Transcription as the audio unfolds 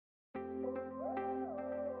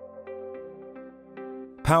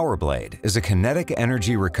Powerblade is a kinetic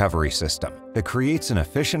energy recovery system that creates an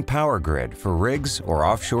efficient power grid for rigs or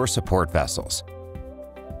offshore support vessels.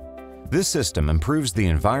 This system improves the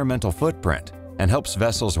environmental footprint and helps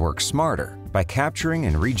vessels work smarter by capturing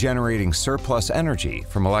and regenerating surplus energy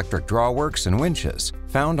from electric drawworks and winches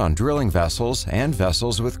found on drilling vessels and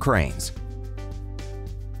vessels with cranes.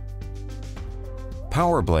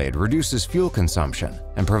 Powerblade reduces fuel consumption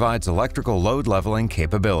and provides electrical load leveling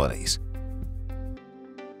capabilities.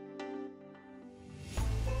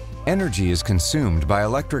 Energy is consumed by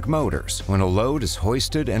electric motors when a load is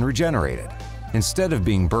hoisted and regenerated, instead of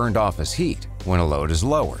being burned off as heat when a load is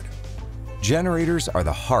lowered. Generators are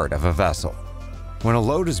the heart of a vessel. When a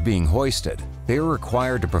load is being hoisted, they are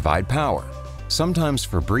required to provide power, sometimes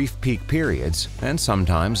for brief peak periods and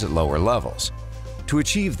sometimes at lower levels. To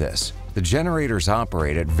achieve this, the generators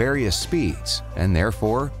operate at various speeds and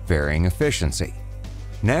therefore varying efficiency.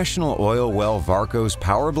 National Oil Well Varco's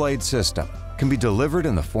Powerblade system can be delivered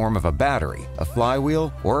in the form of a battery, a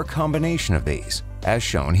flywheel, or a combination of these, as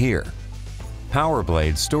shown here.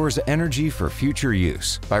 Powerblade stores energy for future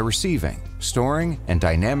use by receiving, storing, and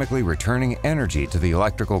dynamically returning energy to the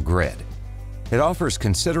electrical grid. It offers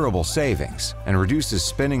considerable savings and reduces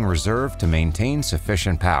spinning reserve to maintain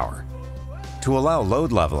sufficient power. To allow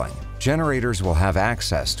load leveling, generators will have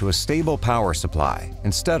access to a stable power supply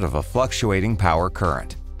instead of a fluctuating power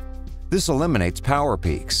current. This eliminates power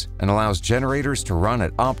peaks and allows generators to run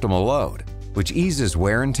at optimal load, which eases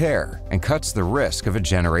wear and tear and cuts the risk of a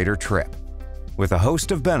generator trip. With a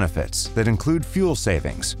host of benefits that include fuel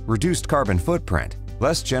savings, reduced carbon footprint,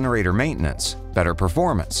 less generator maintenance, better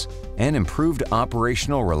performance, and improved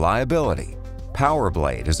operational reliability,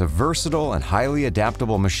 Powerblade is a versatile and highly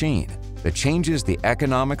adaptable machine that changes the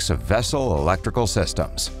economics of vessel electrical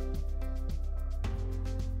systems.